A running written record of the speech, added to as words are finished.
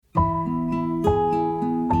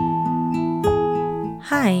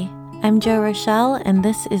Hi, I'm Jo Rochelle, and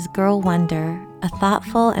this is Girl Wonder, a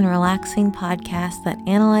thoughtful and relaxing podcast that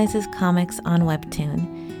analyzes comics on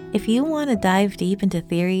Webtoon. If you want to dive deep into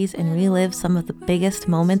theories and relive some of the biggest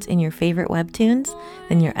moments in your favorite Webtoons,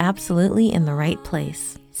 then you're absolutely in the right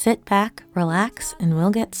place. Sit back, relax, and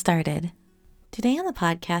we'll get started. Today on the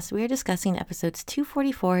podcast, we are discussing episodes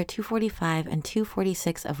 244, 245, and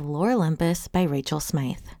 246 of Lore Olympus by Rachel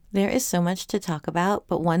Smythe. There is so much to talk about,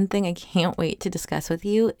 but one thing I can't wait to discuss with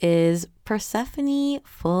you is Persephone,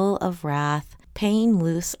 full of wrath, paying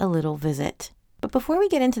Leuce a little visit. But before we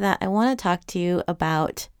get into that, I want to talk to you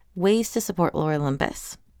about ways to support Lore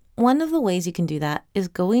Olympus. One of the ways you can do that is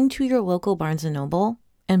going to your local Barnes & Noble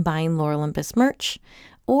and buying Lore Olympus merch,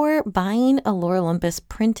 or buying a Lore Olympus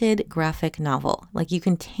printed graphic novel. Like, you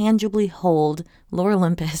can tangibly hold Lore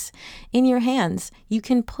Olympus in your hands. You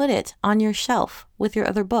can put it on your shelf with your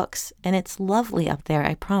other books, and it's lovely up there,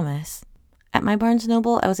 I promise. At my Barnes &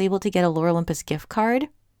 Noble, I was able to get a Lore Olympus gift card.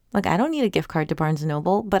 Like, I don't need a gift card to Barnes &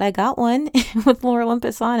 Noble, but I got one with Lore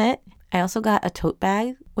Olympus on it. I also got a tote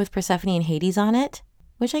bag with Persephone and Hades on it,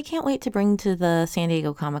 which I can't wait to bring to the San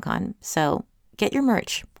Diego Comic-Con. So get your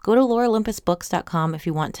merch. Go to loreolympusbooks.com if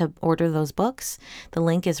you want to order those books. The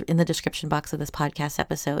link is in the description box of this podcast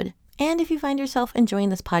episode. And if you find yourself enjoying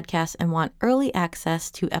this podcast and want early access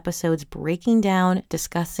to episodes breaking down,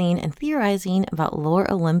 discussing, and theorizing about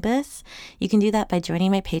Lore Olympus, you can do that by joining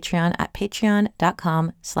my Patreon at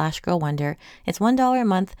patreon.com/girlwonder. It's $1 a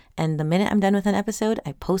month, and the minute I'm done with an episode,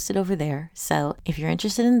 I post it over there. So if you're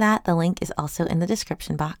interested in that, the link is also in the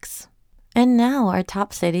description box. And now our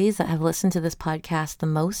top cities that have listened to this podcast the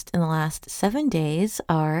most in the last 7 days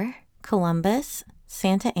are Columbus,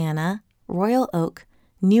 Santa Ana, Royal Oak,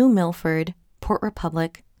 New Milford, Port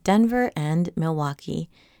Republic, Denver, and Milwaukee.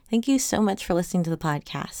 Thank you so much for listening to the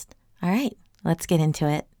podcast. All right, let's get into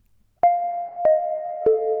it.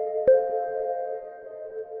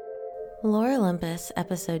 Lore Olympus,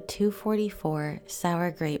 episode 244,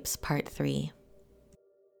 Sour Grapes, part 3.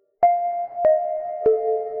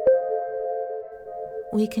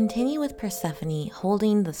 We continue with Persephone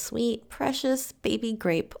holding the sweet, precious baby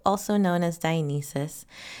grape, also known as Dionysus.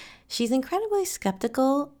 She's incredibly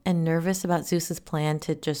skeptical and nervous about Zeus's plan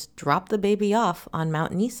to just drop the baby off on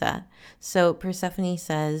Mount Nysa. So Persephone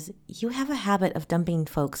says, "You have a habit of dumping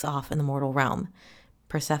folks off in the mortal realm."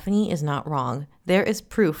 Persephone is not wrong. There is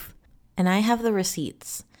proof, and I have the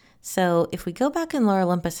receipts. So if we go back in Lore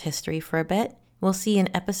Olympus history for a bit, we'll see in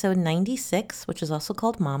episode 96, which is also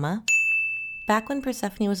called Mama, back when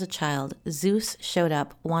Persephone was a child, Zeus showed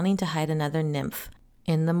up wanting to hide another nymph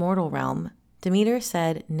in the mortal realm. Demeter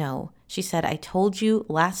said no. She said, "I told you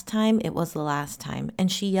last time it was the last time," and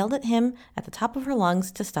she yelled at him at the top of her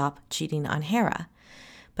lungs to stop cheating on Hera.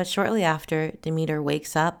 But shortly after, Demeter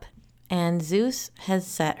wakes up and Zeus has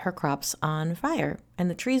set her crops on fire,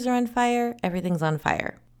 and the trees are on fire, everything's on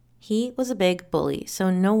fire. He was a big bully,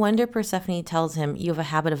 so no wonder Persephone tells him, "You have a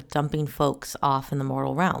habit of dumping folks off in the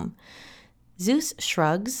mortal realm." Zeus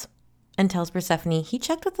shrugs and tells Persephone he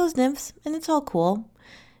checked with those nymphs and it's all cool.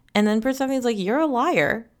 And then Persephone's like, "You're a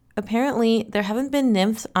liar." Apparently, there haven't been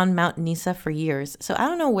nymphs on Mount Nysa for years. So I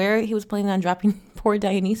don't know where he was planning on dropping poor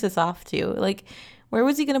Dionysus off to. Like, where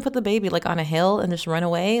was he going to put the baby? Like, on a hill and just run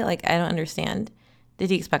away? Like, I don't understand. Did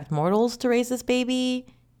he expect mortals to raise this baby?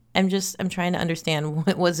 I'm trying to understand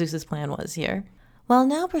what Zeus's plan was here. Well,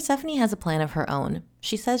 now Persephone has a plan of her own.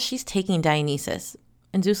 She says she's taking Dionysus.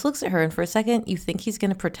 And Zeus looks at her, and for a second, you think he's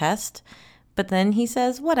going to protest. But then he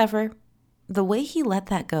says, whatever. The way he let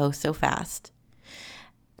that go so fast.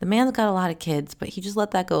 The man's got a lot of kids, but he just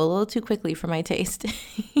let that go a little too quickly for my taste.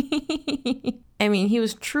 I mean, he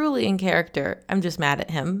was truly in character. I'm just mad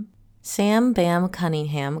at him. Sam Bam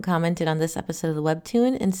Cunningham commented on this episode of the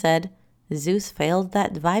Webtoon and said, "Zeus failed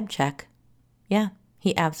that vibe check." Yeah,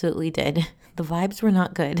 he absolutely did. The vibes were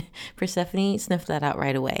not good. Persephone sniffed that out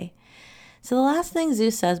right away. So the last thing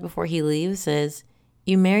Zeus says before he leaves is,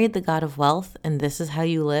 "You married the god of wealth, and this is how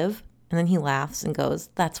you live?" And then he laughs and goes,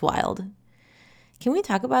 "That's wild." Can we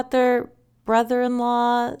talk about their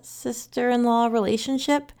brother-in-law, sister-in-law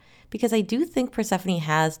relationship? Because I do think Persephone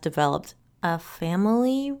has developed a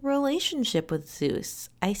family relationship with Zeus.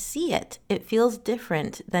 I see it. It feels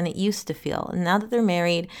different than it used to feel. And now that they're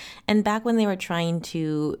married, and back when they were trying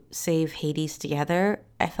to save Hades together,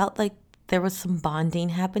 I felt like there was some bonding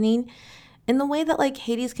happening. In the way that, like,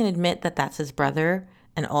 Hades can admit that that's his brother,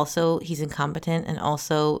 and also he's incompetent, and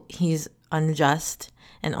also he's unjust,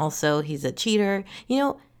 and also he's a cheater. You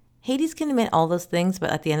know, Hades can admit all those things, but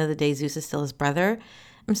at the end of the day, Zeus is still his brother.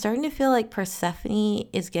 I'm starting to feel like Persephone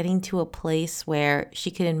is getting to a place where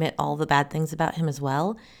she can admit all the bad things about him as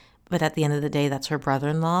well, But at the end of the day, that's her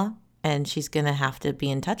brother-in-law, and she's going to have to be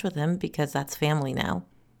in touch with him because that's family now.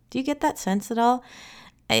 Do you get that sense at all?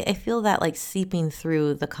 I feel that like seeping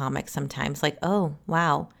through the comics sometimes. Like, oh,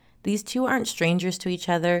 wow, these two aren't strangers to each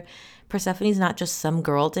other. Persephone's not just some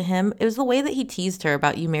girl to him. It was the way that he teased her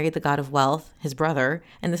about you married the god of wealth, his brother,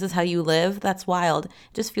 and this is how you live. That's wild. It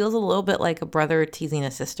just feels a little bit like a brother teasing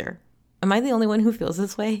a sister. Am I the only one who feels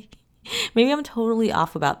this way? Maybe I'm totally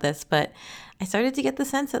off about this, but I started to get the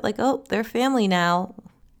sense that like, oh, they're family now.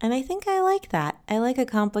 And I think I like that. I like a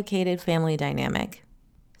complicated family dynamic.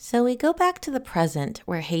 So we go back to the present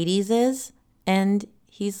where Hades is, and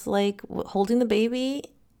he's like holding the baby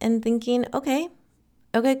and thinking, okay,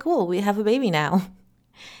 cool. We have a baby now.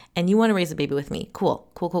 And you want to raise a baby with me. Cool.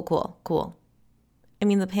 I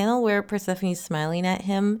mean, the panel where Persephone's smiling at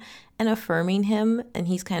him and affirming him, and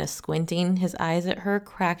he's kind of squinting his eyes at her,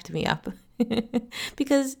 cracked me up.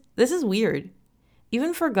 Because this is weird.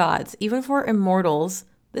 Even for gods, even for immortals,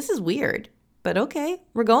 this is weird. But okay,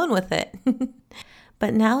 we're going with it.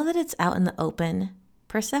 But now that it's out in the open,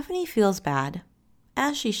 Persephone feels bad,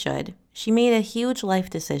 as she should. She made a huge life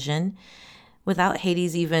decision without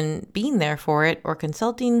Hades even being there for it or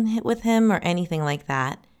consulting with him or anything like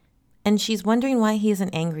that. And she's wondering why he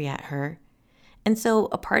isn't angry at her. And so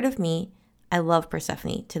a part of me, I love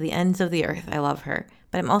Persephone to the ends of the earth. I love her.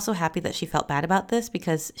 But I'm also happy that she felt bad about this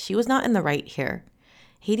because she was not in the right here.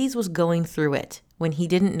 Hades was going through it when he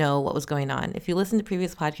didn't know what was going on. If you listen to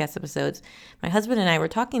previous podcast episodes, my husband and I were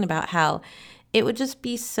talking about how it would just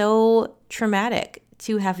be so traumatic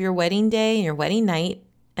to have your wedding day and your wedding night,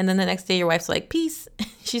 and then the next day your wife's like, peace,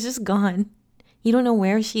 she's just gone. You don't know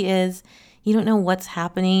where she is. You don't know what's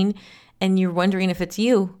happening, and you're wondering if it's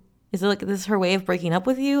you. Is it like this is her way of breaking up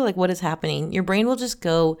with you? Like, what is happening? Your brain will just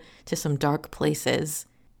go to some dark places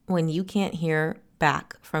when you can't hear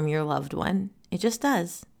back from your loved one. It just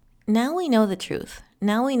does. Now we know the truth.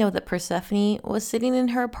 Now we know that Persephone was sitting in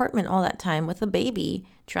her apartment all that time with a baby,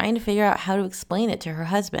 trying to figure out how to explain it to her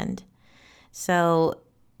husband. So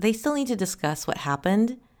they still need to discuss what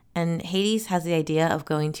happened, and Hades has the idea of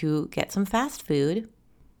going to get some fast food.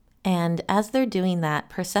 And as they're doing that,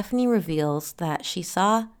 Persephone reveals that she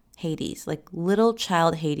saw Hades, like little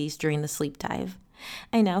child Hades, during the sleep dive.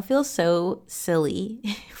 I now feel so silly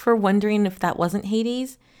for wondering if that wasn't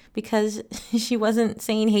Hades, because she wasn't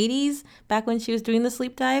saying Hades back when she was doing the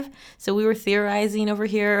sleep dive. So we were theorizing over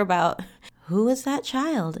here about who was that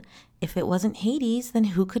child? If it wasn't Hades, then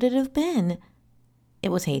who could it have been? It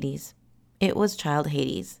was Hades. It was child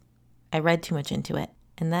Hades. I read too much into it.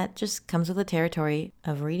 And that just comes with the territory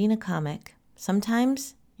of reading a comic.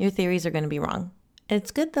 Sometimes your theories are going to be wrong.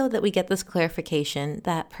 It's good, though, that we get this clarification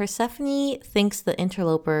that Persephone thinks the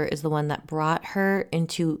interloper is the one that brought her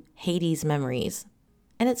into Hades' memories.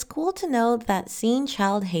 And it's cool to know that seeing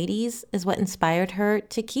child Hades is what inspired her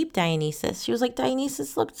to keep Dionysus. She was like,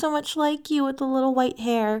 Dionysus looked so much like you with the little white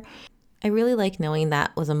hair. I really like knowing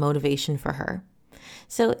that was a motivation for her.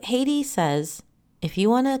 So Hades says, if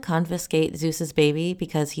you want to confiscate Zeus's baby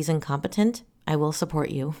because he's incompetent, I will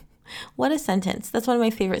support you. What a sentence. That's one of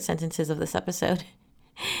my favorite sentences of this episode.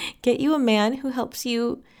 Get you a man who helps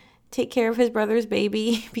you take care of his brother's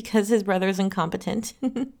baby because his brother's incompetent.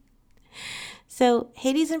 So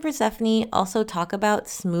Hades and Persephone also talk about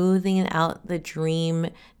smoothing out the dream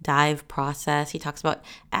dive process. He talks about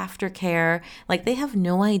aftercare. Like, they have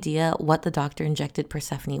no idea what the doctor injected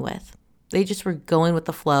Persephone with. They just were going with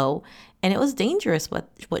the flow, and it was dangerous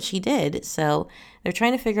what she did. So they're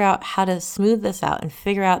trying to figure out how to smooth this out and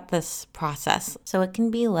figure out this process so it can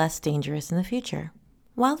be less dangerous in the future.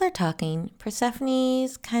 While they're talking,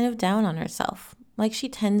 Persephone's kind of down on herself, like she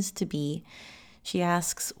tends to be. She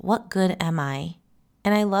asks, what good am I?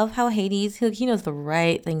 And I love how Hades, he knows the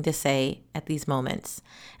right thing to say at these moments.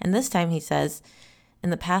 And this time he says, in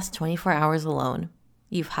the past 24 hours alone,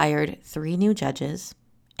 you've hired 3 new judges,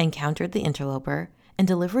 encountered the interloper, and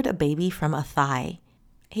delivered a baby from a thigh.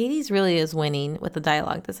 Hades really is winning with the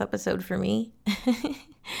dialogue this episode for me.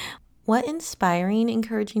 What inspiring,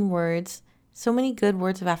 encouraging words. So many good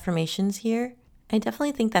words of affirmations here. I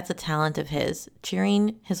definitely think that's a talent of his,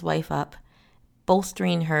 cheering his wife up,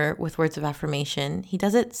 bolstering her with words of affirmation. He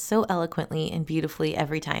does it so eloquently and beautifully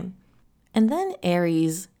every time. And then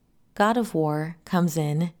Ares, god of war, comes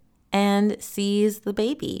in and sees the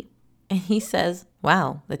baby. And he says,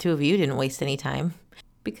 wow, the two of you didn't waste any time.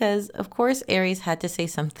 Because, of course, Ares had to say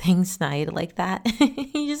something snide like that.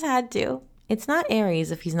 He just had to. It's not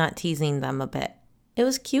Ares if he's not teasing them a bit. It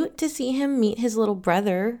was cute to see him meet his little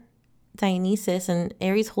brother, Dionysus, and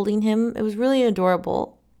Ares holding him. It was really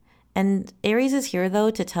adorable. And Ares is here, though,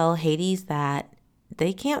 to tell Hades that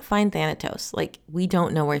they can't find Thanatos. Like, we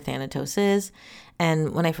don't know where Thanatos is.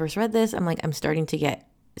 And when I first read this, I'm like, I'm starting to get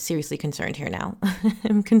seriously concerned here now.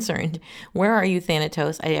 I'm concerned. Where are you,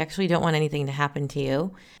 Thanatos? I actually don't want anything to happen to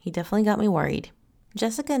you. He definitely got me worried.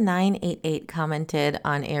 Jessica 988 commented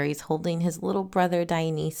on Aries holding his little brother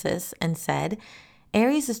Dionysus and said,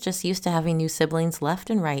 Aries is just used to having new siblings left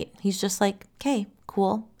and right. He's just like, okay,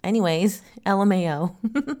 cool. Anyways, LMAO.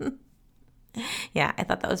 Yeah, I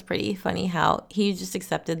thought that was pretty funny how he just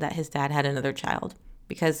accepted that his dad had another child.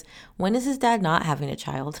 Because when is his dad not having a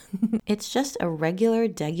child? It's just a regular,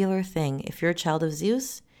 degular thing. If you're a child of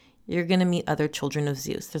Zeus, you're going to meet other children of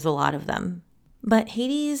Zeus. There's a lot of them. But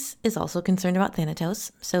Hades is also concerned about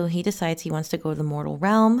Thanatos, so he decides he wants to go to the mortal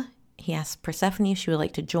realm. He asks Persephone if she would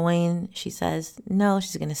like to join. She says no,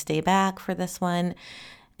 she's going to stay back for this one.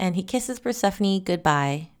 And he kisses Persephone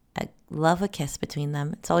goodbye. I love a kiss between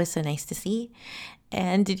them. It's always so nice to see.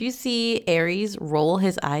 And did you see Aries roll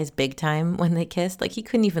his eyes big time when they kissed? Like, he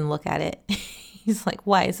couldn't even look at it. He's like,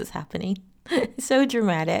 why is this happening? So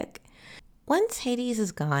dramatic. Once Hades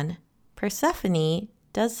is gone, Persephone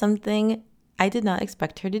does something I did not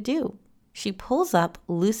expect her to do. She pulls up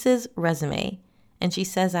Leuce's resume and she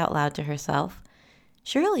says out loud to herself,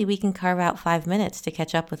 surely we can carve out 5 minutes to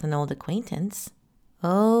catch up with an old acquaintance.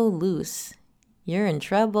 Oh, Leuce, you're in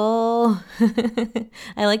trouble.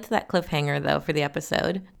 I liked that cliffhanger, though, for the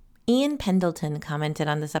episode. Ian Pendleton commented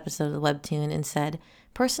on this episode of the webtoon and said,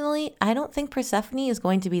 personally, I don't think Persephone is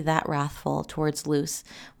going to be that wrathful towards Leuce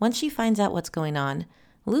once she finds out what's going on.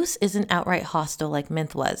 Leuce isn't outright hostile like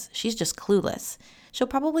Minth was. She's just clueless. She'll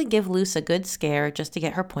probably give Leuce a good scare just to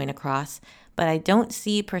get her point across, but I don't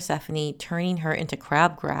see Persephone turning her into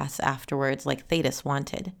crabgrass afterwards like Thetis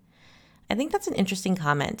wanted. I think that's an interesting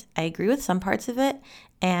comment. I agree with some parts of it,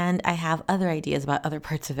 and I have other ideas about other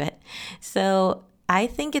parts of it. So I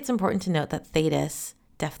think it's important to note that Thetis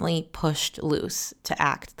definitely pushed Leuce to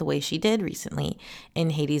act the way she did recently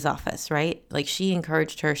in Hades' office, right? Like, she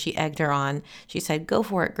encouraged her, she egged her on. She said, go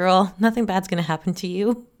for it, girl. Nothing bad's going to happen to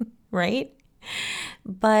you, right?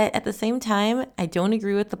 But at the same time, I don't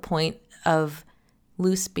agree with the point of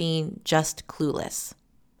Leuce being just clueless.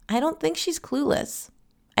 I don't think she's clueless.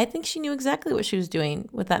 I think she knew exactly what she was doing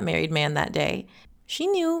with that married man that day. She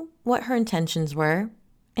knew what her intentions were,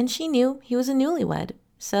 and she knew he was a newlywed.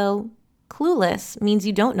 So clueless means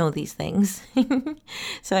you don't know these things.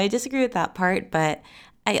 So I disagree with that part, but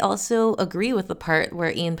I also agree with the part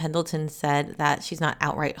where Ian Pendleton said that she's not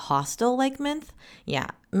outright hostile like Minth. Yeah,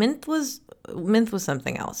 Minth was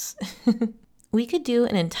something else. We could do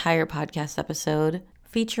an entire podcast episode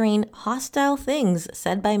featuring hostile things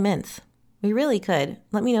said by Minth. We really could.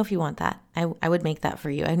 Let me know if you want that. I would make that for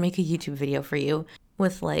you. I'd make a YouTube video for you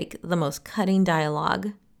with like the most cutting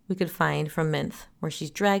dialogue we could find from Minth, where she's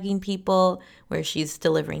dragging people, where she's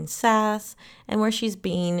delivering sass, and where she's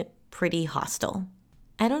being pretty hostile.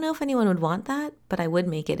 I don't know if anyone would want that, but I would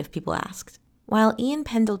make it if people asked. While Ian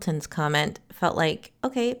Pendleton's comment felt like,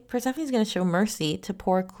 okay, Persephone's going to show mercy to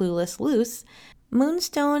poor clueless Leuce,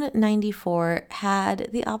 Moonstone94 had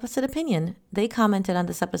the opposite opinion. They commented on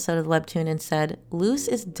this episode of the webtoon and said, Leuce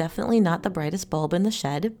is definitely not the brightest bulb in the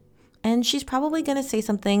shed, and she's probably going to say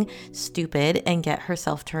something stupid and get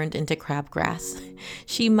herself turned into crabgrass.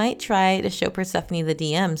 She might try to show Persephone the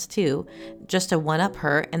DMs too, just to one-up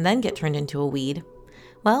her and then get turned into a weed.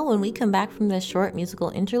 Well, when we come back from this short musical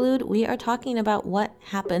interlude, we are talking about what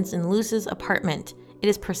happens in Leuce's apartment. It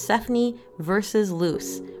is Persephone versus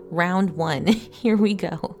Leuce, round 1. Here we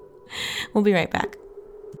go. We'll be right back.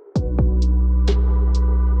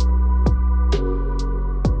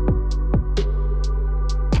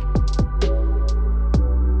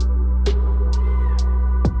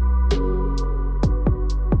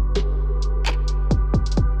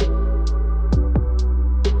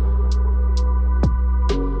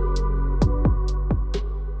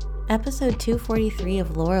 Episode 243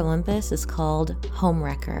 of Lore Olympus is called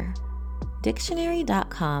Homewrecker.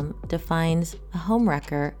 Dictionary.com defines a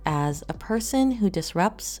homewrecker as a person who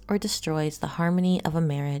disrupts or destroys the harmony of a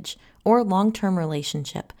marriage or long-term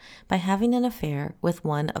relationship by having an affair with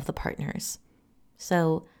one of the partners.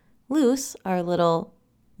 So Leuce, our little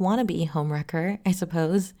wannabe homewrecker, I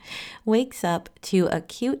suppose, wakes up to a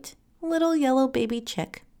cute little yellow baby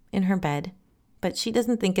chick in her bed, but she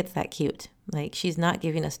doesn't think it's that cute. Like, she's not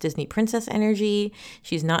giving us Disney princess energy.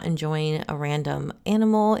 She's not enjoying a random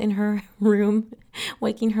animal in her room,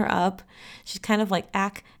 waking her up. She's kind of like,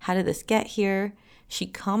 how did this get here? She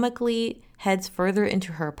comically heads further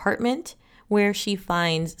into her apartment where she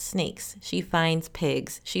finds snakes. She finds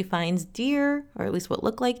pigs. She finds deer, or at least what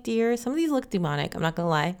look like deer. Some of these look demonic, I'm not gonna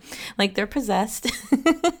lie. Like, they're possessed.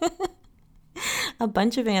 A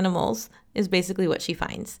bunch of animals is basically what she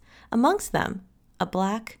finds. Amongst them, a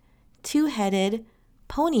black, two-headed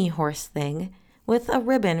pony horse thing with a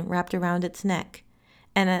ribbon wrapped around its neck.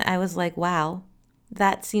 And I was like, wow,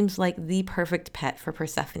 that seems like the perfect pet for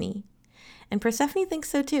Persephone. And Persephone thinks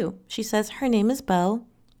so too. She says her name is Bo.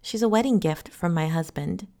 She's a wedding gift from my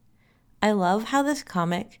husband. I love how this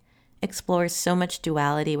comic explores so much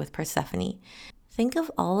duality with Persephone. Think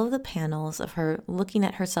of all of the panels of her looking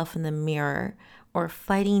at herself in the mirror or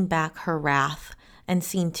fighting back her wrath and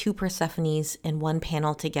seeing two Persephones in one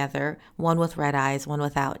panel together, one with red eyes, one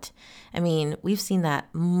without. I mean, we've seen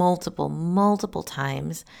that multiple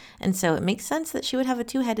times. And so it makes sense that she would have a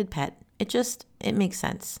two-headed pet. It makes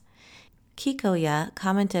sense. Kikoya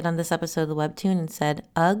commented on this episode of the webtoon and said,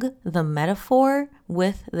 ugh, the metaphor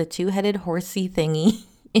with the two-headed horsey thingy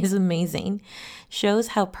is amazing. Shows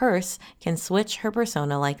how Perse can switch her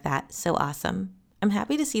persona like that. So awesome. I'm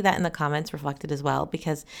happy to see that in the comments reflected as well,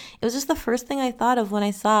 because it was just the first thing I thought of when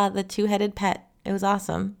I saw the two-headed pet. It was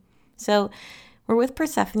awesome. So we're with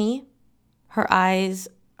Persephone. Her eyes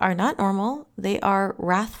are not normal. They are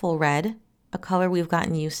wrathful red, a color we've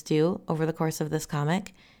gotten used to over the course of this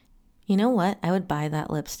comic. You know what? I would buy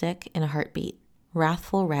that lipstick in a heartbeat.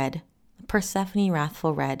 Wrathful red, Persephone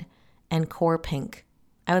wrathful red, and core pink.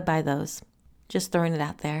 I would buy those. Just throwing it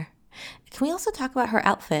out there. Can we also talk about her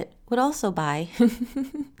outfit? Would also buy.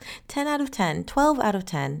 10 out of 10, 12 out of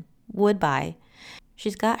 10. Would buy.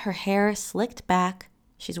 She's got her hair slicked back.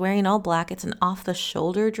 She's wearing all black. It's an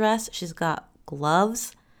off-the-shoulder dress. She's got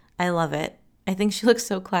gloves. I love it. I think she looks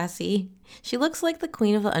so classy. She looks like the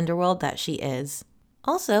queen of the underworld that she is.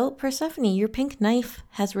 Also, Persephone, your pink knife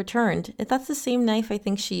has returned. That's the same knife I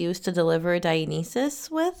think she used to deliver Dionysus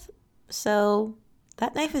with. So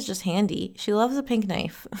that knife is just handy. She loves a pink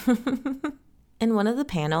knife. In one of the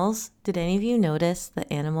panels, did any of you notice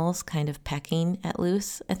the animals kind of pecking at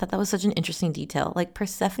Leuce? I thought that was such an interesting detail. Like,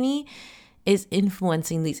 Persephone is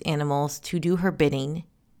influencing these animals to do her bidding.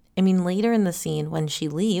 I mean, later in the scene, when she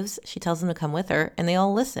leaves, she tells them to come with her, and they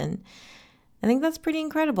all listen. I think that's pretty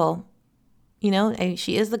incredible. You know,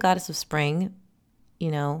 she is the goddess of spring.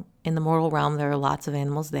 You know, in the mortal realm, there are lots of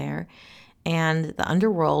animals there. And the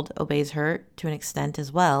underworld obeys her to an extent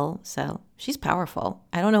as well. So she's powerful.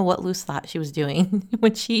 I don't know what Leuce thought she was doing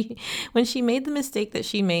when she made the mistake that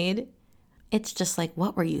she made. It's just like,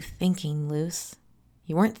 what were you thinking, Leuce?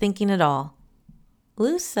 You weren't thinking at all.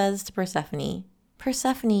 Leuce says to Persephone,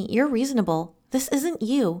 Persephone, you're reasonable. This isn't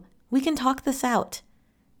you. We can talk this out.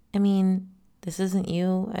 I mean, this isn't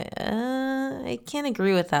you. I can't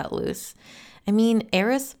agree with that, Leuce. I mean,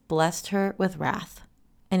 Eris blessed her with wrath.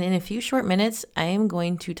 And in a few short minutes, I am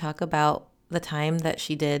going to talk about the time that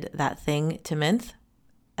she did that thing to Mint,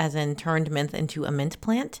 as in turned Mint into a mint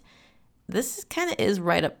plant. This kind of is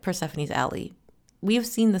right up Persephone's alley. We've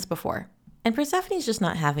seen this before. And Persephone's just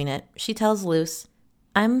not having it. She tells Leuce,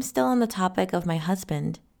 I'm still on the topic of my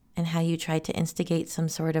husband and how you tried to instigate some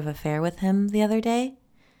sort of affair with him the other day.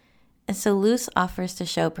 And so Leuce offers to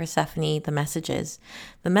show Persephone the messages,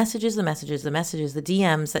 the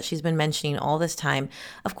DMs that she's been mentioning all this time.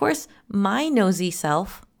 Of course, my nosy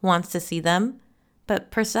self wants to see them,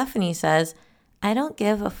 but Persephone says, I don't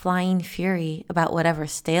give a flying fury about whatever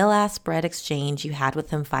stale-ass bread exchange you had with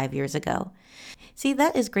him 5 years ago. See,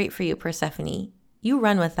 that is great for you, Persephone. You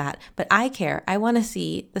run with that, but I care. I want to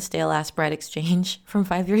see the stale-ass bread exchange from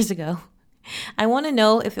 5 years ago. I want to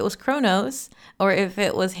know if it was Kronos or if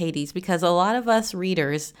it was Hades, because a lot of us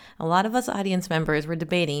readers, a lot of us audience members were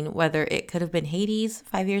debating whether it could have been Hades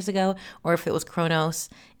 5 years ago or if it was Kronos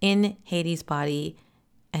in Hades' body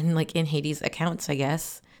and like in Hades' accounts, I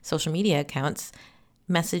guess, social media accounts,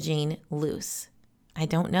 messaging Leuce. I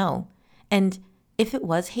don't know. And if it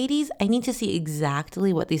was Hades, I need to see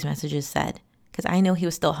exactly what these messages said, because I know he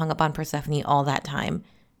was still hung up on Persephone all that time.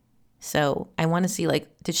 So I want to see, like,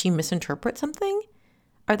 did she misinterpret something?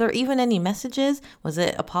 Are there even any messages? Was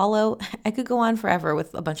it Apollo? I could go on forever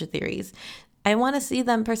with a bunch of theories. I want to see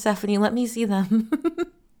them, Persephone. Let me see them.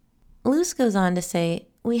 Leuce goes on to say,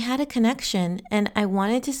 we had a connection and I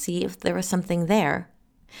wanted to see if there was something there.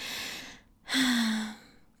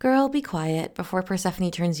 Girl, be quiet before Persephone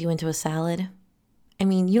turns you into a salad. I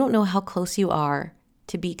mean, you don't know how close you are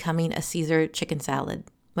to becoming a Caesar chicken salad.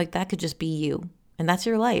 Like, that could just be you. And that's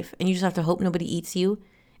your life. And you just have to hope nobody eats you.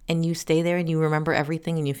 And you stay there and you remember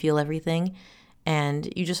everything and you feel everything.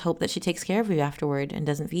 And you just hope that she takes care of you afterward and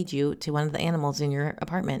doesn't feed you to one of the animals in your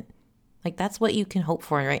apartment. Like, that's what you can hope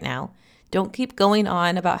for right now. Don't keep going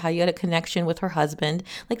on about how you had a connection with her husband.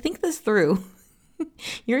 Like, think this through.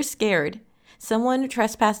 You're scared. Someone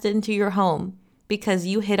trespassed into your home because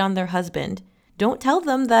you hit on their husband. Don't tell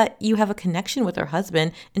them that you have a connection with her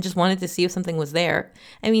husband and just wanted to see if something was there.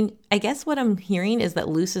 I mean, I guess what I'm hearing is that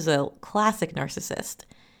Leuce is a classic narcissist.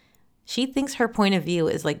 She thinks her point of view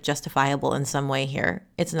is like justifiable in some way here.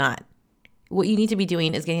 It's not. What you need to be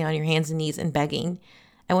doing is getting on your hands and knees and begging.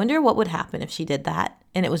 I wonder what would happen if she did that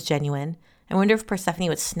and it was genuine. I wonder if Persephone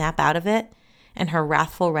would snap out of it and her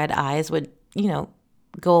wrathful red eyes would,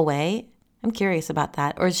 go away. I'm curious about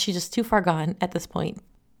that. Or is she just too far gone at this point?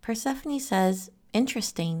 Persephone says,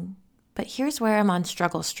 interesting, but here's where I'm on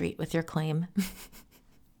struggle street with your claim.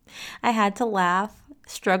 I had to laugh.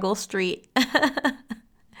 Struggle street.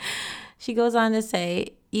 She goes on to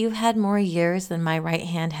say, you've had more years than my right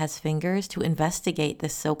hand has fingers to investigate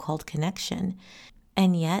this so-called connection.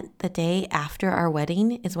 And yet the day after our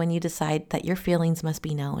wedding is when you decide that your feelings must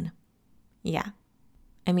be known. Yeah.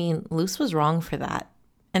 I mean, Leuce was wrong for that.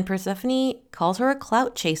 And Persephone calls her a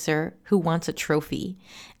clout chaser who wants a trophy.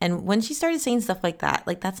 And when she started saying stuff like that,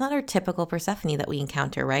 that's not our typical Persephone that we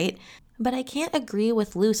encounter, right? But I can't agree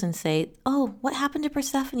with Leuce and say, oh, what happened to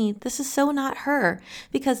Persephone? This is so not her.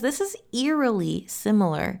 Because this is eerily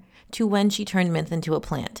similar to when she turned Minth into a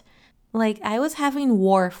plant. I was having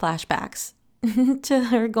war flashbacks to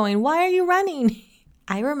her going, why are you running?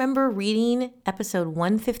 I remember reading episode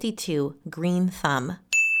 152, Green Thumb,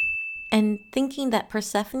 and thinking that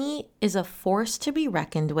Persephone is a force to be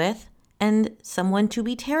reckoned with and someone to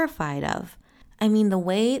be terrified of. I mean, the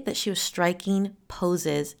way that she was striking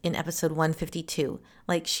poses in episode 152,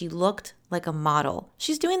 she looked like a model.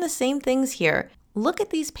 She's doing the same things here. Look at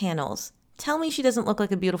these panels. Tell me she doesn't look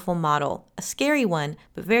like a beautiful model. A scary one,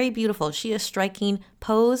 but very beautiful. She is striking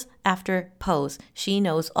pose after pose. She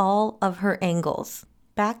knows all of her angles.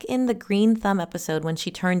 Back in the Green Thumb episode when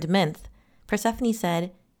she turned Minth, Persephone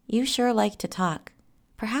said, you sure like to talk.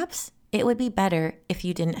 Perhaps it would be better if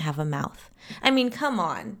you didn't have a mouth. I mean, come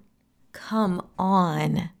on. Come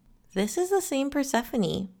on. This is the same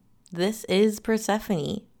Persephone. This is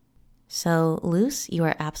Persephone. So, Leuce, you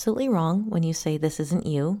are absolutely wrong when you say this isn't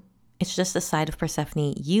you. It's just a side of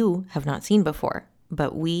Persephone you have not seen before,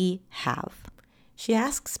 but we have. She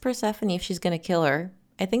asks Persephone if she's going to kill her.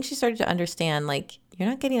 I think she started to understand, you're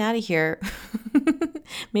not getting out of here.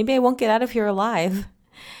 Maybe I won't get out of here alive.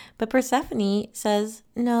 But Persephone says,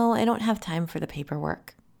 no, I don't have time for the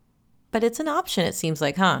paperwork. But it's an option, it seems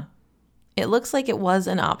like, huh? It looks like it was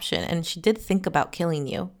an option, and she did think about killing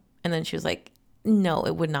you. And then she was like, no,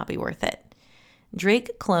 it would not be worth it.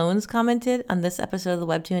 Drake Clones commented on this episode of the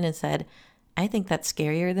webtoon and said, I think that's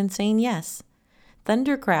scarier than saying yes.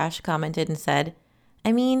 Thunder Crash commented and said,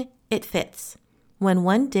 I mean, it fits. When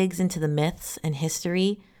one digs into the myths and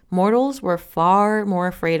history, mortals were far more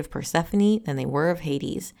afraid of Persephone than they were of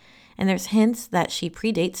Hades, and there's hints that she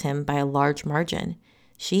predates him by a large margin.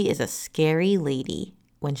 She is a scary lady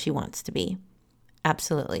when she wants to be.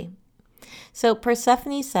 Absolutely. So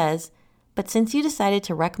Persephone says, but since you decided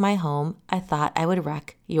to wreck my home, I thought I would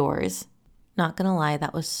wreck yours. Not gonna lie,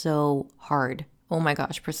 that was so hard. Oh my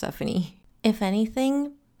gosh, Persephone. If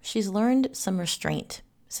anything, she's learned some restraint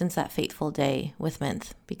since that fateful day with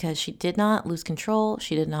Minth, because she did not lose control.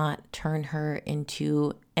 She did not turn her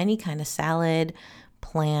into any kind of salad,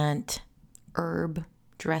 plant, herb,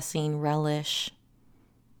 dressing, relish.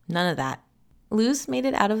 None of that. Leuce made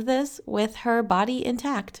it out of this with her body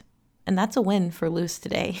intact. And that's a win for Leuce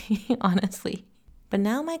today, honestly. But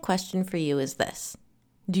now my question for you is this.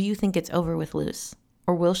 Do you think it's over with Leuce?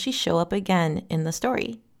 Or will she show up again in the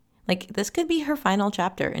story? This could be her final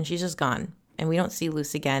chapter and she's just gone. And we don't see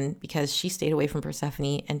Leuce again because she stayed away from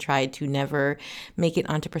Persephone and tried to never make it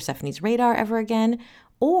onto Persephone's radar ever again.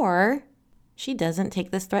 Or she doesn't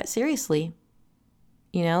take this threat seriously.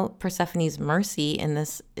 Persephone's mercy in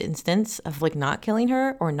this instance of not killing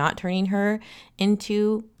her or not turning her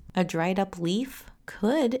into a dried up leaf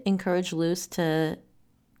could encourage Leuce to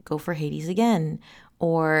go for Hades again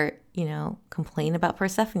or, complain about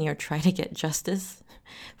Persephone or try to get justice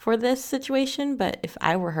for this situation. But if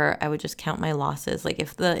I were her, I would just count my losses.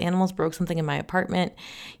 If the animals broke something in my apartment,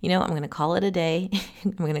 I'm going to call it a day.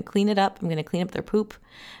 I'm going to clean it up. I'm going to clean up their poop.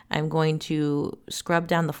 I'm going to scrub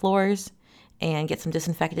down the floors and get some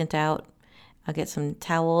disinfectant out. I'll get some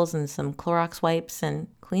towels and some Clorox wipes and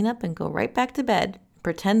clean up and go right back to bed.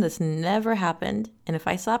 Pretend this never happened. And if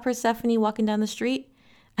I saw Persephone walking down the street,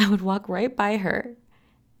 I would walk right by her.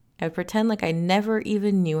 I would pretend like I never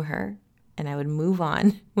even knew her, and I would move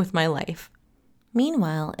on with my life.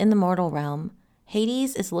 Meanwhile, in the mortal realm,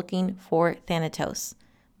 Hades is looking for Thanatos,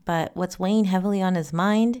 but what's weighing heavily on his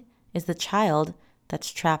mind is the child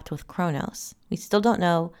that's trapped with Kronos. We still don't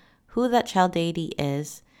know who that child deity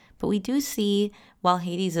is, but we do see, while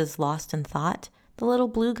Hades is lost in thought, The little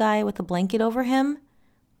blue guy with the blanket over him?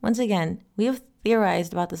 Once again, we have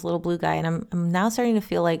theorized about this little blue guy, and I'm now starting to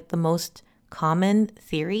feel like the most common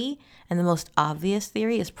theory and the most obvious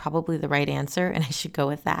theory is probably the right answer, and I should go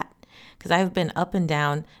with that. Because I've been up and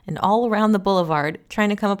down and all around the boulevard trying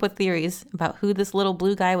to come up with theories about who this little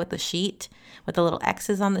blue guy with the sheet, with the little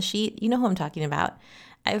X's on the sheet, you know who I'm talking about.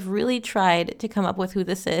 I've really tried to come up with who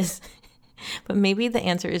this is, but maybe the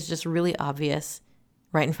answer is just really obvious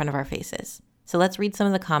right in front of our faces. So let's read some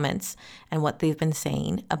of the comments and what they've been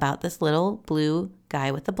saying about this little blue guy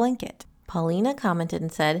with the blanket. Paulina commented and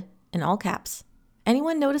said, in all caps,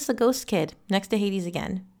 anyone notice the ghost kid next to Hades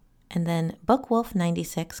again? And then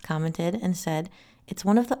Bookwolf96 commented and said, it's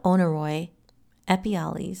one of the Onoroi,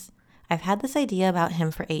 Epiales. I've had this idea about him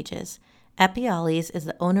for ages. Epiales is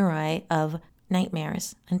the Onoroi of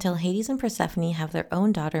nightmares until Hades and Persephone have their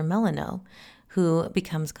own daughter Melano, who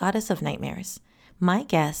becomes goddess of nightmares. My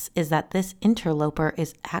guess is that this interloper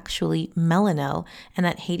is actually Melano and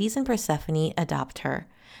that Hades and Persephone adopt her.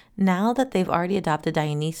 Now that they've already adopted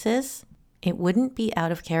Dionysus, it wouldn't be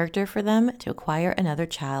out of character for them to acquire another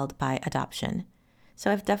child by adoption.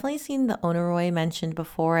 So I've definitely seen the Onoroi mentioned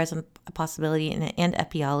before as a possibility and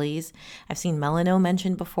Epiales. I've seen Melano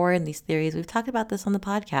mentioned before in these theories. We've talked about this on the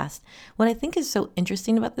podcast. What I think is so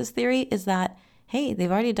interesting about this theory is that, hey,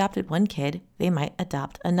 they've already adopted one kid. They might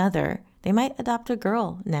adopt another. They might adopt a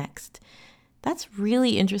girl next. That's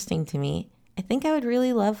really interesting to me. I think I would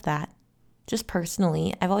really love that. Just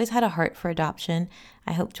personally, I've always had a heart for adoption.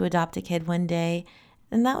 I hope to adopt a kid one day,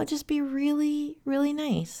 and that would just be really, really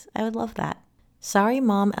nice. I would love that. Sorry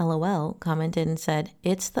Mom LOL commented and said,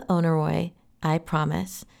 it's the Onoroi, I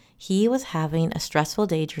promise. He was having a stressful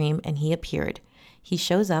daydream and he appeared. He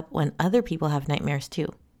shows up when other people have nightmares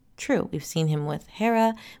too. True, we've seen him with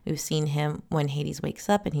Hera. We've seen him when Hades wakes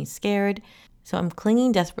up and he's scared. So I'm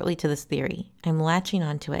clinging desperately to this theory. I'm latching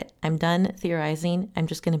onto it. I'm done theorizing. I'm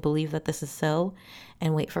just going to believe that this is so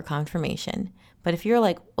and wait for confirmation. But if you're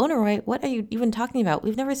like, Onoroi, what are you even talking about?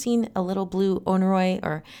 We've never seen a little blue Onoroi,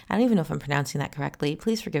 or I don't even know if I'm pronouncing that correctly.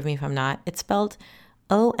 Please forgive me if I'm not. It's spelled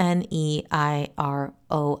Oneiroi.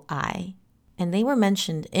 And they were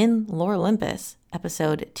mentioned in Lore Olympus,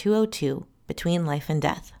 episode 202, Between Life and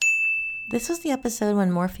Death. This was the episode when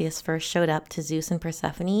Morpheus first showed up to Zeus and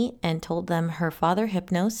Persephone and told them her father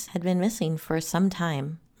Hypnos had been missing for some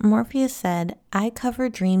time. Morpheus said, I cover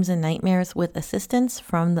dreams and nightmares with assistance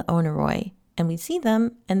from the Onoroi. And we see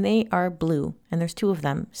them and they are blue and there's two of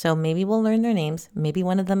them. So maybe we'll learn their names. Maybe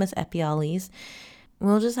one of them is Epiales.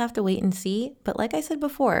 We'll just have to wait and see. But like I said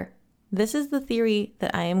before, this is the theory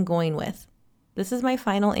that I am going with. This is my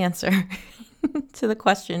final answer to the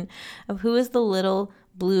question of who is the little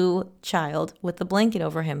blue child with the blanket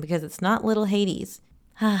over him, because it's not little Hades.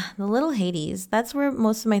 The little Hades, that's where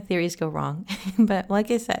most of my theories go wrong. But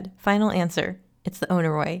like I said, final answer, it's the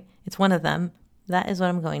Onoroi. It's one of them. That is what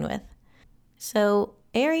I'm going with. So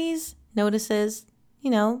Ares notices,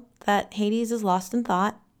 that Hades is lost in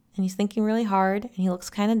thought and he's thinking really hard and he looks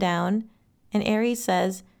kind of down. And Ares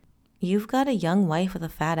says, you've got a young wife with a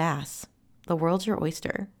fat ass. The world's your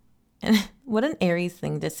oyster. And what an Ares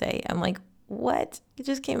thing to say. I'm like, what? It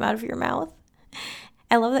just came out of your mouth?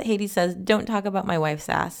 I love that Hades says, don't talk about my wife's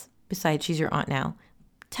ass. Besides, she's your aunt now.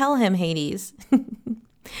 Tell him, Hades.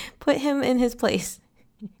 Put him in his place.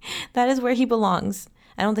 That is where he belongs.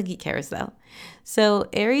 I don't think he cares, though. So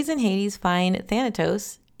Ares and Hades find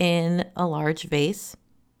Thanatos in a large vase.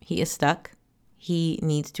 He is stuck. He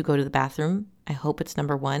needs to go to the bathroom. I hope it's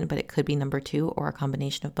number 1, but it could be number 2 or a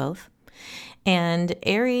combination of both. And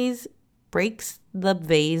Ares breaks the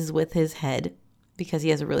vase with his head because he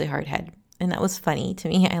has a really hard head. And that was funny to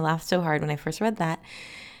me. I laughed so hard when I first read that.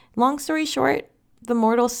 Long story short, the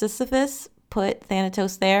mortal Sisyphus put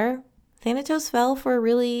Thanatos there. Thanatos fell for a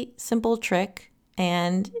really simple trick,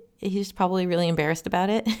 and he's probably really embarrassed about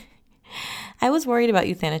it. I was worried about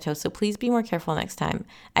you, Thanatos, so please be more careful next time.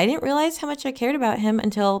 I didn't realize how much I cared about him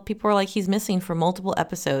until people were like, he's missing for multiple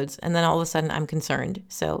episodes, and then all of a sudden I'm concerned.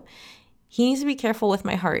 So he needs to be careful with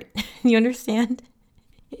my heart. You understand?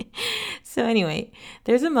 So anyway,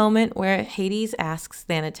 there's a moment where Hades asks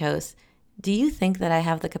Thanatos, do you think that I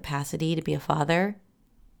have the capacity to be a father?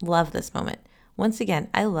 Love this moment. Once again,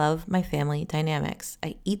 I love my family dynamics.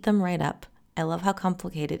 I eat them right up. I love how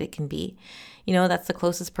complicated it can be. That's the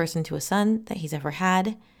closest person to a son that he's ever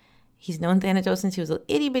had. He's known Thanatos since he was a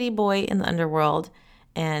itty bitty boy in the underworld.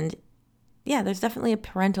 And yeah, there's definitely a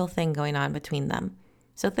parental thing going on between them.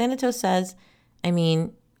 So Thanatos says,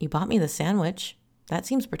 you bought me the sandwich. That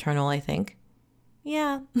seems paternal, I think.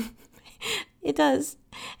 Yeah, it does.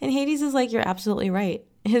 And Hades is like, you're absolutely right.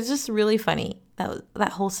 It's just really funny,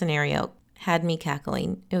 that whole scenario. had me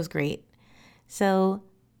cackling. It was great. So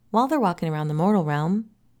while they're walking around the mortal realm,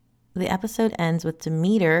 the episode ends with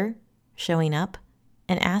Demeter showing up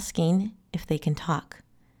and asking if they can talk.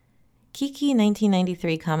 Kiki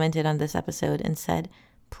 1993 commented on this episode and said,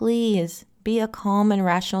 "Please be a calm and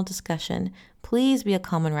rational discussion. Please be a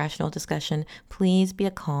calm and rational discussion. Please be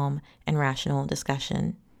a calm and rational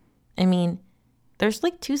discussion." I mean, there's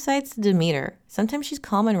like two sides to Demeter. Sometimes she's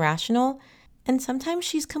calm and rational, and sometimes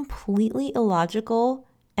she's completely illogical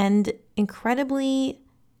and incredibly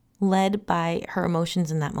led by her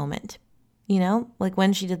emotions in that moment. You know, like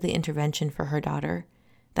when she did the intervention for her daughter.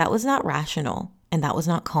 That was not rational, and that was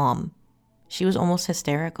not calm. She was almost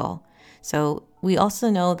hysterical. So we also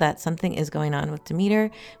know that something is going on with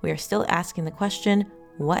Demeter. We are still asking the question,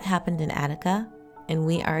 what happened in Attica? And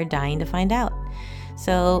we are dying to find out.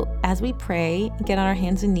 So as we pray, get on our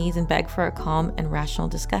hands and knees and beg for a calm and rational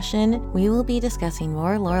discussion, we will be discussing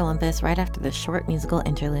more Lore Olympus right after this short musical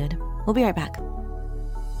interlude. We'll be right back.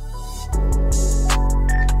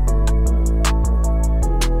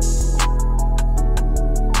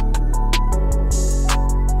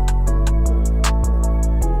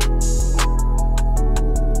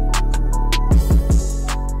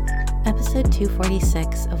 Episode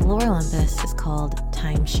 246 of Lore Olympus is called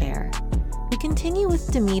Timeshare. We continue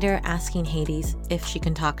with Demeter asking Hades if she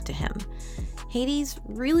can talk to him. Hades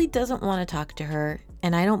really doesn't want to talk to her,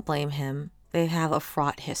 and I don't blame him. They have a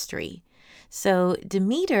fraught history. So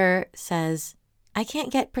Demeter says, "I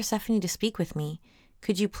can't get Persephone to speak with me.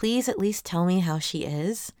 Could you please at least tell me how she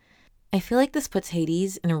is?" I feel like this puts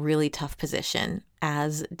Hades in a really tough position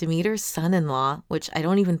as Demeter's son-in-law, which I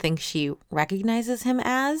don't even think she recognizes him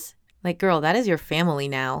as. Like, girl, that is your family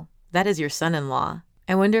now. That is your son-in-law.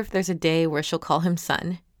 I wonder if there's a day where she'll call him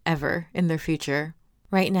son, ever, in their future.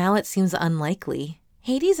 Right now, it seems unlikely.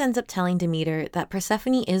 Hades ends up telling Demeter that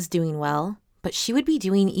Persephone is doing well, but she would be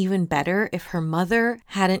doing even better if her mother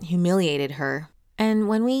hadn't humiliated her. And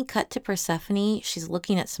when we cut to Persephone, she's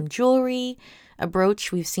looking at some jewelry, a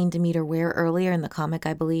brooch we've seen Demeter wear earlier in the comic,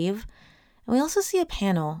 I believe. And we also see a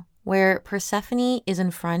panel where Persephone is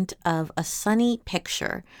in front of a sunny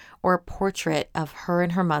picture or a portrait of her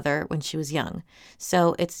and her mother when she was young.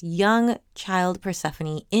 So it's young child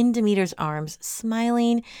Persephone in Demeter's arms,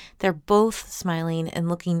 smiling. They're both smiling and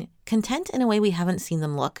looking content in a way we haven't seen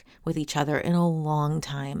them look with each other in a long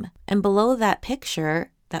time. And below that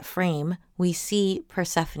picture, that frame, we see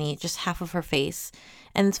Persephone, just half of her face.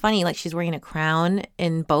 And it's funny, like she's wearing a crown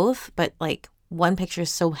in both, but like one picture is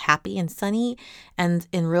so happy and sunny, and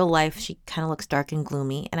in real life, she kind of looks dark and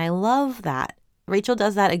gloomy. And I love that. Rachel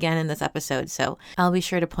does that again in this episode, so I'll be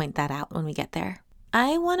sure to point that out when we get there.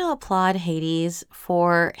 I want to applaud Hades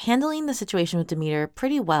for handling the situation with Demeter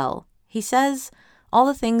pretty well. He says all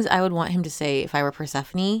the things I would want him to say if I were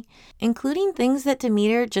Persephone, including things that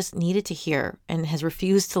Demeter just needed to hear and has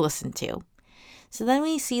refused to listen to. So then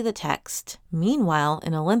we see the text. Meanwhile,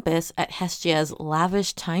 in Olympus at Hestia's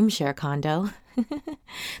lavish timeshare condo,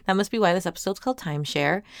 that must be why this episode's called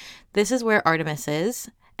Timeshare. This is where Artemis is,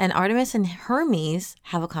 and Artemis and Hermes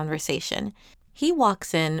have a conversation. He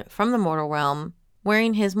walks in from the mortal realm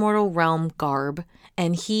wearing his mortal realm garb,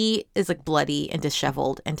 and he is like bloody and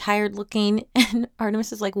disheveled and tired looking, and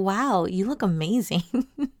Artemis is like, "Wow, you look amazing."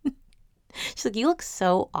 She's like, "You look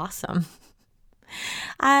so awesome."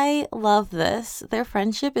 I love this. Their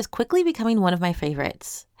friendship is quickly becoming one of my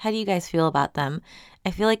favorites. How do you guys feel about them?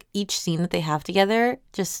 I feel like each scene that they have together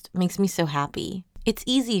just makes me so happy. It's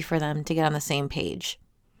easy for them to get on the same page.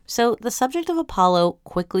 So the subject of Apollo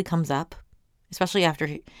quickly comes up, especially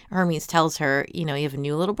after Hermes tells her, you know, you have a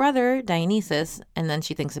new little brother, Dionysus, and then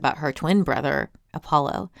she thinks about her twin brother,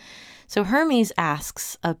 Apollo. So Hermes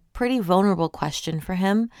asks a pretty vulnerable question for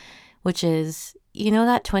him, which is, you know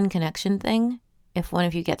that twin connection thing? If one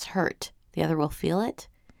of you gets hurt, the other will feel it.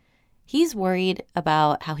 He's worried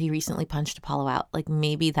about how he recently punched Apollo out. Like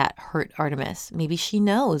maybe that hurt Artemis. Maybe she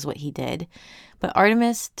knows what he did. But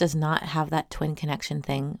Artemis does not have that twin connection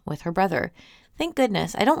thing with her brother. Thank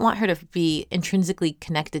goodness. I don't want her to be intrinsically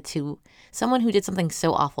connected to someone who did something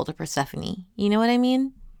so awful to Persephone. You know what I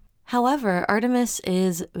mean? However, Artemis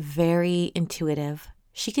is very intuitive.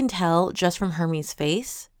 She can tell just from Hermes'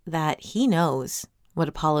 face that he knows what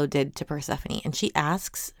Apollo did to Persephone, and she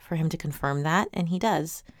asks for him to confirm that, and he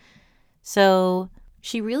does. So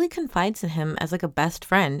she really confides in him as like a best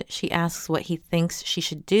friend. She asks what he thinks she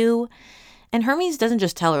should do, and Hermes doesn't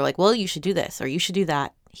just tell her like, well, you should do this or you should do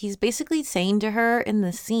that. He's basically saying to her in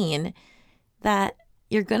the scene that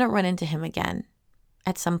you're going to run into him again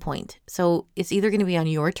at some point. So it's either going to be on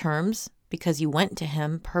your terms because you went to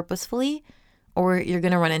him purposefully, or you're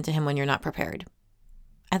going to run into him when you're not prepared.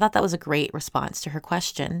 I thought that was a great response to her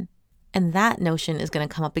question. And that notion is going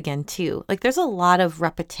to come up again too. Like there's a lot of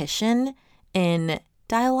repetition in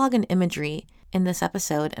dialogue and imagery in this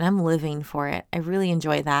episode, and I'm living for it. I really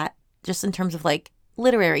enjoy that. Just in terms of like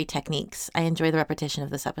literary techniques, I enjoy the repetition of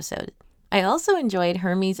this episode. I also enjoyed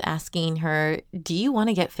Hermes asking her, do you want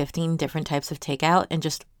to get 15 different types of takeout and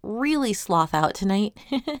just really sloth out tonight?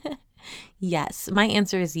 Yes, my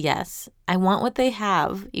answer is yes. I want what they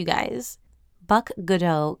have, you guys. Buck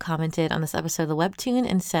Godot commented on this episode of the webtoon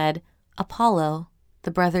and said, Apollo,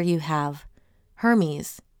 the brother you have.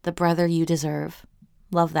 Hermes, the brother you deserve.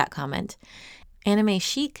 Love that comment. Anime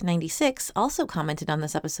Chic 96 also commented on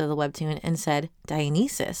this episode of the webtoon and said,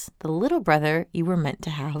 Dionysus, the little brother you were meant to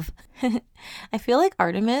have. I feel like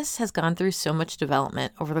Artemis has gone through so much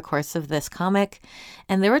development over the course of this comic,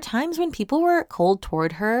 and there were times when people were cold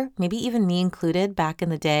toward her, maybe even me included back in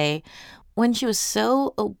the day, when she was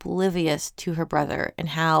so oblivious to her brother and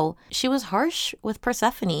how she was harsh with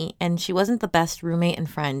Persephone and she wasn't the best roommate and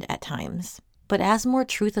friend at times. But as more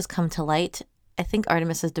truth has come to light, I think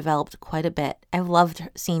Artemis has developed quite a bit. I've loved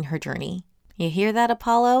seeing her journey. You hear that,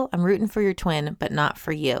 Apollo? I'm rooting for your twin, but not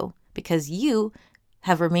for you, because you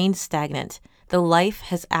have remained stagnant. The life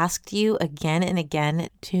has asked you again and again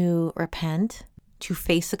to repent, to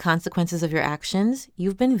face the consequences of your actions.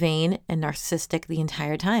 You've been vain and narcissistic the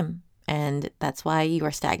entire time. And that's why you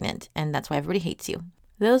are stagnant, and that's why everybody hates you.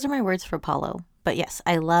 Those are my words for Apollo. But yes,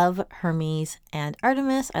 I love Hermes and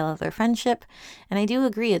Artemis. I love their friendship. And I do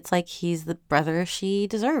agree, it's like he's the brother she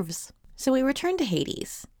deserves. So we return to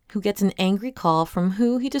Hades, who gets an angry call from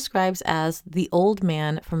who he describes as the old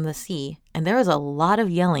man from the sea. And there is a lot of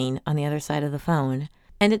yelling on the other side of the phone.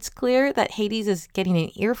 And it's clear that Hades is getting an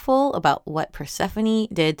earful about what Persephone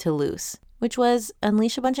did to Leuce, which was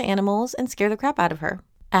unleash a bunch of animals and scare the crap out of her.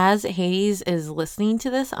 As Hades is listening to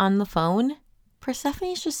this on the phone,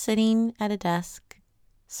 Persephone's just sitting at a desk,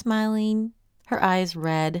 smiling, her eyes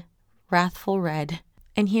red, wrathful red.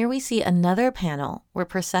 And here we see another panel where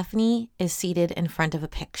Persephone is seated in front of a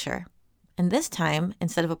picture. And this time,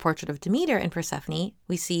 instead of a portrait of Demeter and Persephone,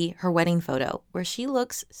 we see her wedding photo where she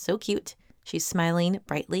looks so cute. She's smiling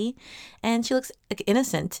brightly and she looks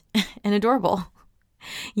innocent and adorable.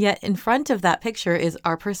 Yet in front of that picture is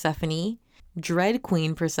our Persephone, Dread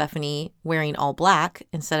Queen Persephone, wearing all black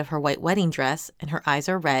instead of her white wedding dress, and her eyes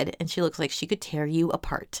are red, and she looks like she could tear you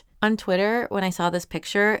apart. On Twitter, when I saw this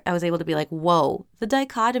picture, I was able to be like, whoa, the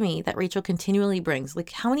dichotomy that Rachel continually brings. Like,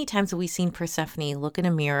 how many times have we seen Persephone look in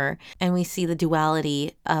a mirror and we see the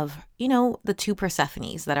duality of, you know, the two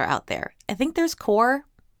Persephones that are out there? I think there's Core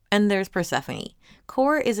and there's Persephone.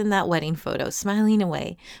 Core is in that wedding photo, smiling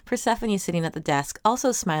away. Persephone is sitting at the desk,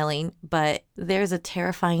 also smiling, but there's a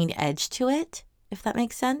terrifying edge to it, if that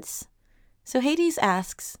makes sense. So Hades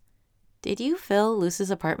asks, did you fill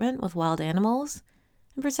Leuce's apartment with wild animals?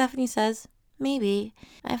 And Persephone says, maybe.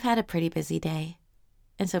 I've had a pretty busy day.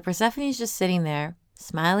 And so Persephone's just sitting there,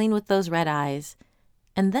 smiling with those red eyes.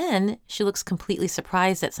 And then she looks completely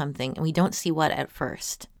surprised at something, and we don't see what at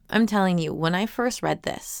first. I'm telling you, when I first read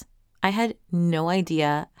this, I had no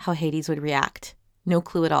idea how Hades would react. No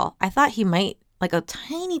clue at all. I thought he might, like a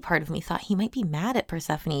tiny part of me thought he might be mad at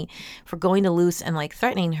Persephone for going to Leuce and like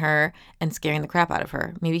threatening her and scaring the crap out of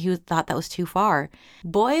her. Maybe he thought that was too far.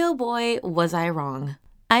 Boy, oh boy, was I wrong.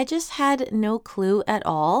 I just had no clue at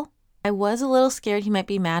all. I was a little scared he might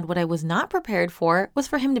be mad. What I was not prepared for was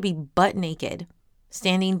for him to be butt naked,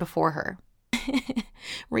 standing before her.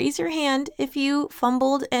 Raise your hand if you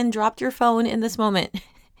fumbled and dropped your phone in this moment.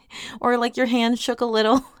 Or like your hand shook a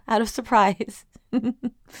little out of surprise.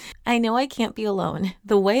 I know I can't be alone.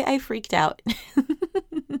 The way I freaked out.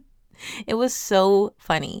 It was so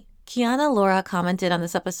funny. Kiana Laura commented on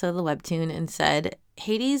this episode of the webtoon and said,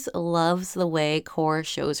 Hades loves the way Core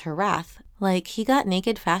shows her wrath. Like he got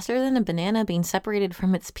naked faster than a banana being separated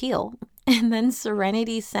from its peel. And then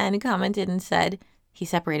Serenity Sen commented and said, he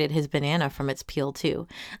separated his banana from its peel too.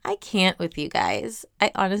 I can't with you guys.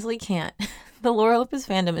 I honestly can't. The Lore Olympus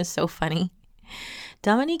fandom is so funny.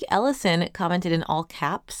 Dominique Ellison commented in all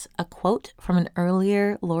caps a quote from an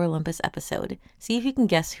earlier Lore Olympus episode. See if you can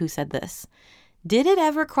guess who said this. Did it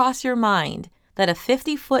ever cross your mind that a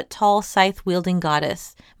 50-foot tall scythe-wielding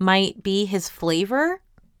goddess might be his flavor?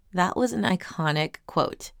 That was an iconic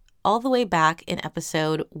quote, all the way back in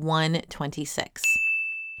episode 126.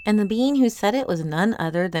 And the being who said it was none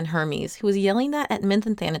other than Hermes, who was yelling that at Minth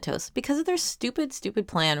and Thanatos because of their stupid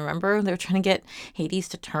plan. Remember, they were trying to get Hades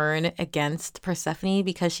to turn against Persephone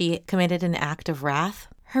because she committed an act of wrath.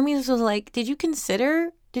 Hermes was like, did you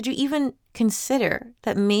even consider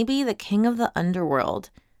that maybe the king of the underworld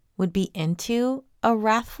would be into a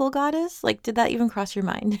wrathful goddess? Like, did that even cross your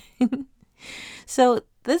mind? So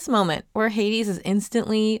this moment where Hades is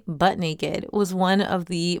instantly butt naked was one of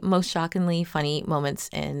the most shockingly funny moments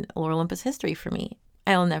in Lore Olympus history for me.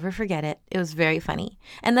 I'll never forget it. It was very funny.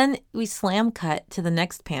 And then we slam cut to the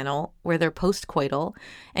next panel where they're post-coital,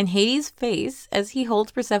 and Hades' face as he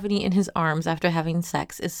holds Persephone in his arms after having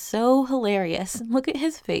sex is so hilarious. Look at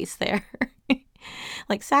his face there.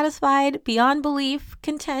 Like satisfied, beyond belief,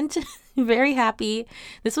 content, very happy.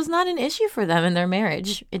 This was not an issue for them in their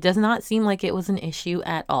marriage. It does not seem like it was an issue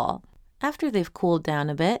at all. After they've cooled down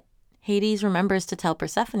a bit, Hades remembers to tell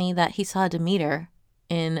Persephone that he saw Demeter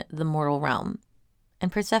in the mortal realm.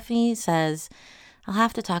 And Persephone says, I'll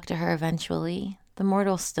have to talk to her eventually. The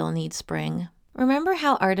mortals still need spring. Remember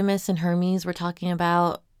how Artemis and Hermes were talking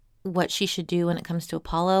about what she should do when it comes to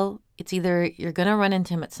Apollo? It's either you're going to run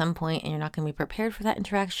into him at some point and you're not going to be prepared for that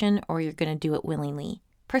interaction, or you're going to do it willingly.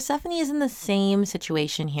 Persephone is in the same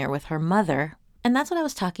situation here with her mother. And that's what I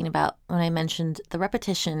was talking about when I mentioned the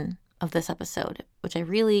repetition of this episode, which I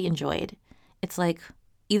really enjoyed. It's like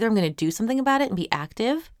either I'm going to do something about it and be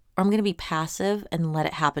active, or I'm going to be passive and let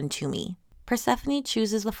it happen to me. Persephone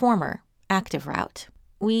chooses the former, active route.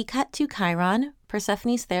 We cut to Chiron,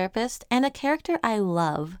 Persephone's therapist, and a character I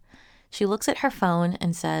love. She looks at her phone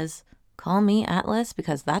and says, call me Atlas,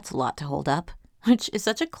 because that's a lot to hold up, which is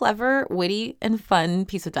such a clever, witty, and fun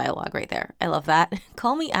piece of dialogue right there. I love that.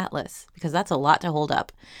 Call me Atlas, because that's a lot to hold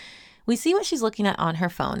up. We see what she's looking at on her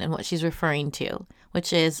phone and what she's referring to,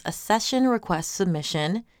 which is a session request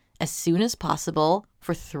submission as soon as possible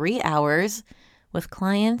for 3 hours with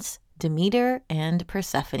clients Demeter and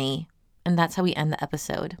Persephone. And that's how we end the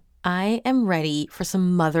episode. I am ready for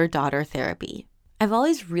some mother-daughter therapy. I've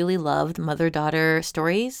always really loved mother-daughter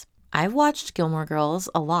stories. I've watched Gilmore Girls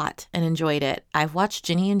a lot and enjoyed it. I've watched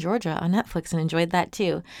Ginny and Georgia on Netflix and enjoyed that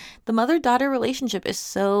too. The mother-daughter relationship is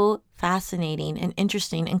so fascinating and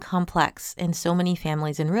interesting and complex in so many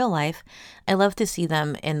families in real life. I love to see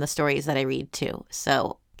them in the stories that I read too.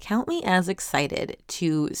 So count me as excited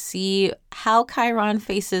to see how Chiron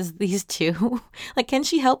faces these two. Like, can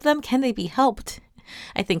she help them? Can they be helped?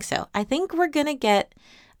 I think so. I think we're going to get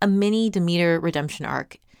a mini Demeter redemption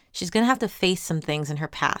arc. She's going to have to face some things in her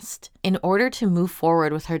past in order to move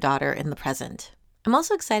forward with her daughter in the present. I'm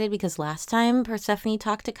also excited because last time Persephone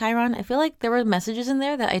talked to Chiron, I feel like there were messages in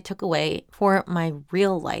there that I took away for my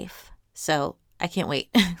real life. So I can't wait.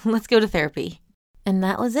 Let's go to therapy. And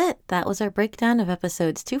that was it. That was our breakdown of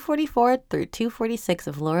episodes 244 through 246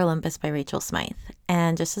 of Lore Olympus by Rachel Smythe.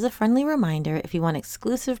 And just as a friendly reminder, if you want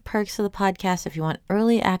exclusive perks to the podcast, if you want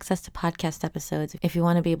early access to podcast episodes, if you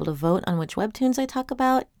want to be able to vote on which webtoons I talk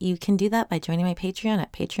about, you can do that by joining my Patreon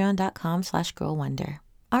at patreon.com/girlwonder.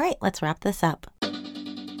 All right, let's wrap this up.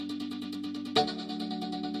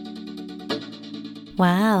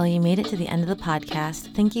 Wow, you made it to the end of the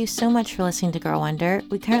podcast. Thank you so much for listening to Girl Wonder.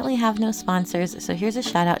 We currently have no sponsors, so here's a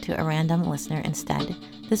shout out to a random listener instead.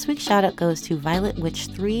 This week's shout out goes to Violet Witch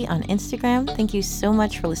 3 on Instagram. Thank you so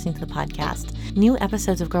much for listening to the podcast. New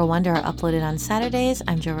episodes of Girl Wonder are uploaded on Saturdays.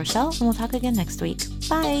 I'm Jo Rochelle, and we'll talk again next week.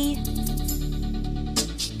 Bye!